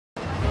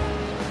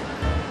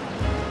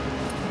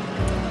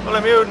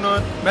oleme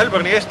jõudnud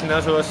Melbourne'i kesklinna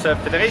asuvasse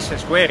Federation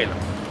Square'ile.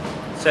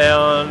 See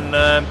on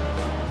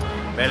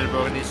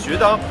Melbourne'i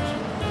süda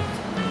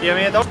ja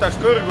meie taustaks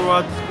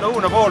kõrguvad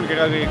lõuna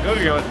poolkirja kõige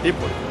kõrgemad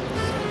tipud.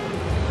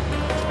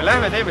 Me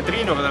läheme teeme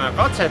Triinuga täna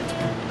katset,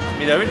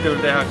 mida üldjuhul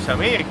tehakse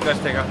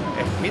ameeriklastega,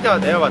 ehk mida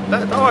teavad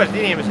tavalised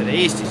inimesed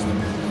Eestist.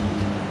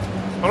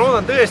 Ma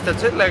loodan tõestada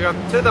sellega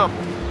seda,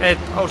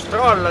 et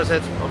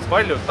austraallased on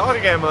palju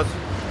targemad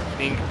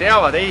ning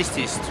teavad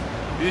Eestist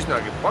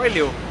üsnagi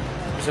palju,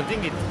 mis on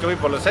tingitud ka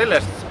võib-olla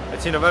sellest,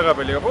 et siin on väga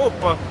palju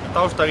Euroopa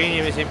taustaga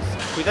inimesi,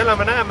 kuid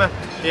elame näeme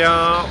ja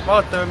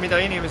vaatame, mida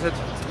inimesed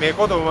meie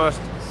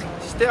kodumaast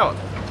siis teavad.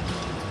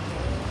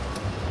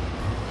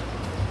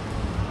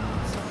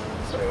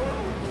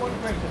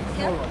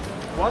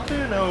 What do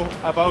you know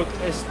about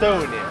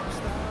Estonia?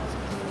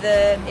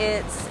 That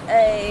it's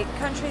a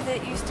country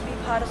that used to be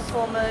part of the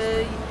former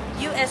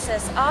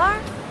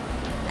USSR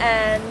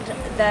and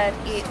that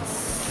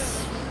it's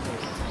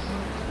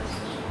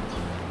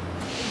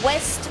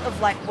west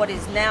of like what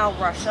is now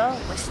Russia,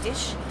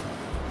 westish,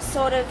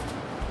 sort of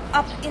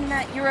up in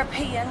that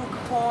European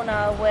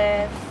corner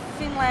where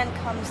Finland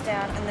comes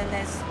down and then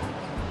there's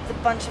the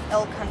bunch of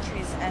L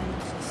countries and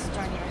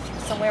Estonia, I think,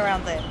 somewhere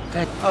around there.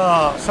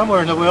 Oh,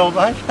 somewhere in the world,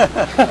 mate.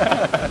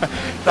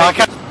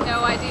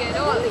 No idea at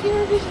all.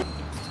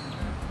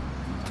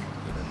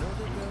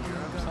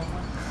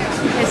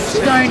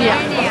 Estonia.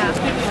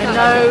 I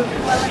know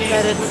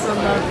that it's on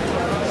the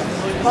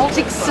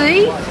Baltic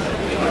Sea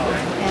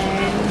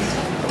and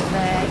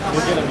that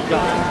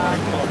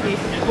it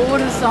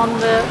borders on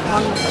to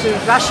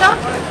Russia.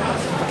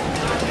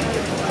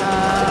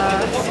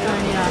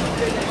 Estonia.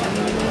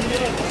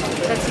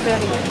 That's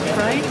about it,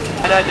 right?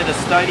 I know that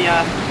Estonia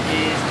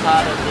is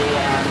part of the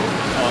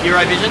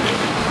Eurovision,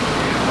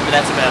 but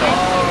that's about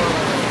all.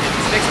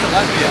 It's next to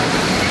Latvia,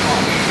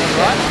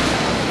 right?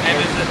 And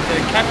is it the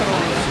capital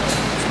is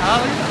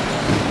Tallinn?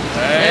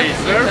 Hey,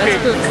 surfing!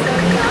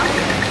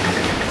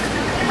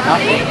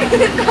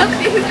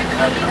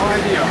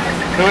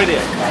 No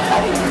idea.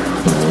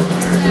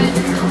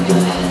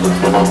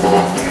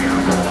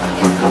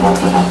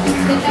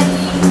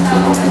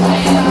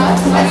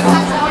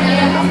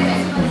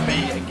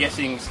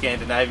 Guessing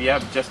Scandinavia,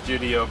 just due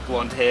to your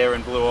blonde hair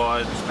and blue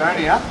eyes.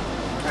 Estonia,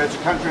 it's a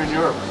country in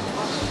Europe.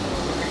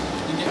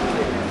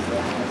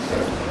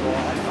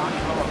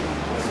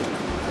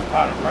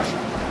 Part of Russia.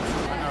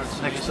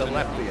 It's next to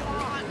Latvia.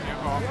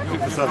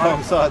 It's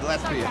alongside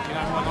Latvia.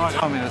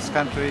 Communist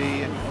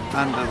country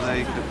under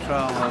the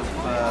control of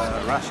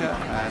Russia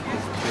and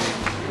has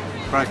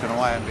been broken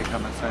away and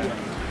become its own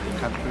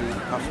country,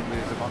 possibly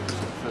a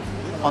democracy,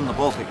 on the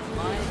Baltic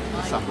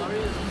for some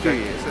 2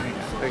 years anyway.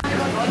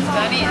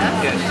 Estonia?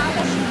 Yes.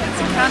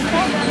 It's a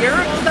country in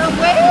Europe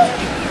somewhere?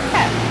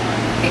 Yeah.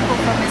 People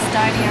from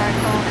Estonia are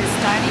called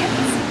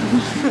Estonians.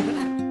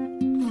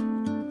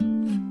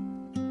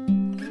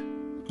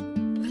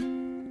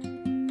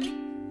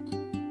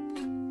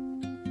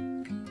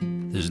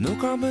 There's no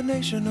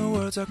combination of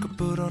words I could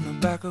put on the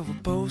back of a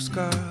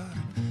postcard.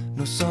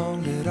 No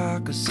song that I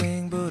could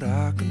sing, but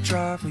I can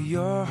try for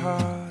your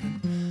heart.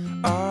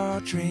 And our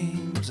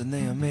dreams, and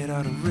they are made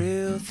out of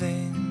real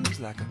things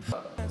like a...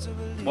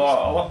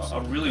 Well, I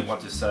really want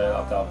to say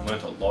that I've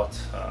learnt a lot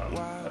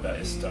about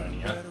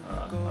Estonia.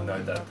 I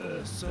know that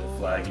the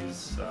flag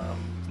is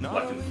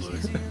black and blue.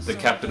 The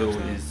capital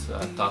is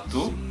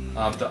Tartu.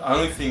 The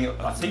only thing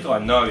I think I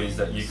know is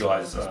that you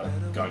guys are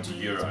going to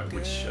Euro,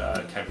 which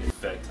came into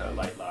effect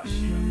late last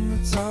year.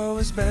 It's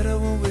always better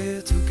when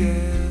we're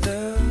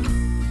together.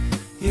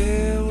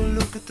 Yeah, we'll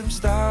look at them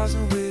stars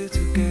and we're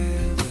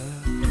together.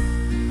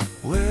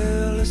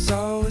 Well, it's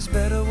always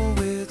better when we're